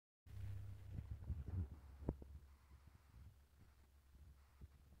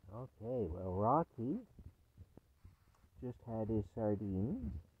Okay, well, Rocky just had his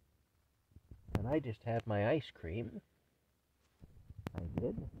sardines, and I just had my ice cream. I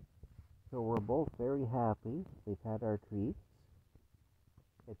did. So we're both very happy. We've had our treats.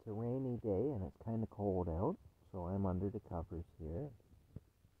 It's a rainy day, and it's kind of cold out, so I'm under the covers here.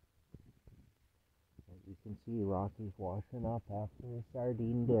 As you can see, Rocky's washing up after his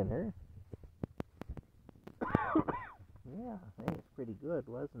sardine dinner. Yeah, I think it's pretty good,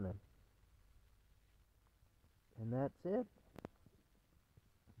 wasn't it? And that's it.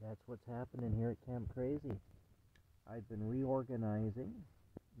 That's what's happening here at Camp Crazy. I've been reorganizing,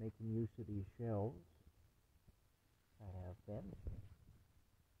 making use of these shelves. I have been.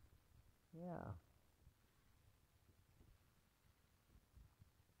 Yeah.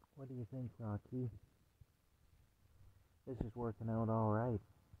 What do you think, Rocky? This is working out all right.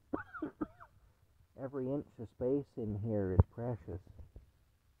 Every inch of space in here is precious.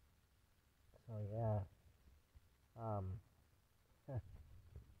 So yeah.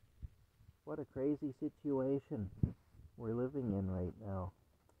 What a crazy situation we're living in right now.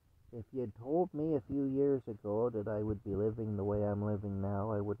 If you'd told me a few years ago that I would be living the way I'm living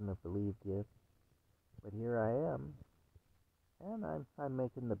now, I wouldn't have believed you. But here I am, and I'm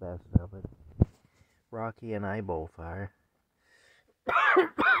making the best of it. Rocky and I both are.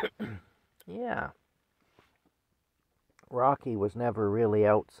 Yeah. Rocky was never really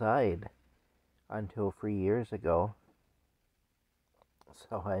outside until 3 years ago.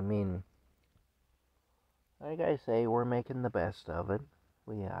 So, I mean, like I say, we're making the best of it.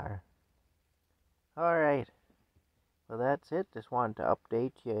 We are. Alright. Well, that's it. Just wanted to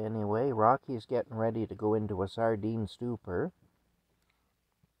update you anyway. Rocky's getting ready to go into a sardine stupor.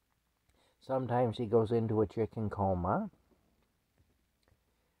 Sometimes he goes into a chicken coma.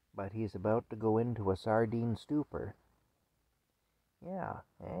 But he's about to go into a sardine stupor. Yeah,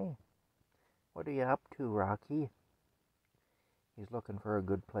 hey? What are you up to, Rocky? He's looking for a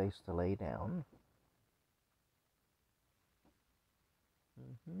good place to lay down.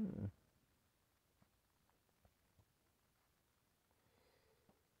 Mm-hmm.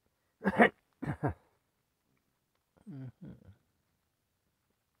 Mm-hmm.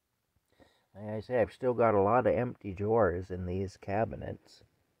 Like I say, I've still got a lot of empty drawers in these cabinets.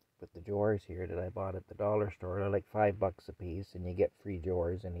 But the drawers here that I bought at the dollar store are like $5 a piece, and you get free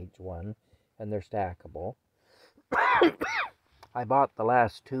drawers in each one, and they're stackable. I bought the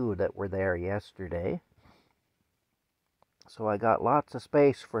last two that were there yesterday. So I got lots of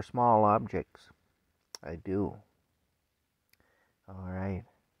space for small objects. I do. Alright.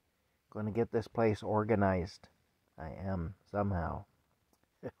 Going to get this place organized. I am, somehow.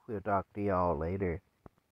 We'll talk to y'all later.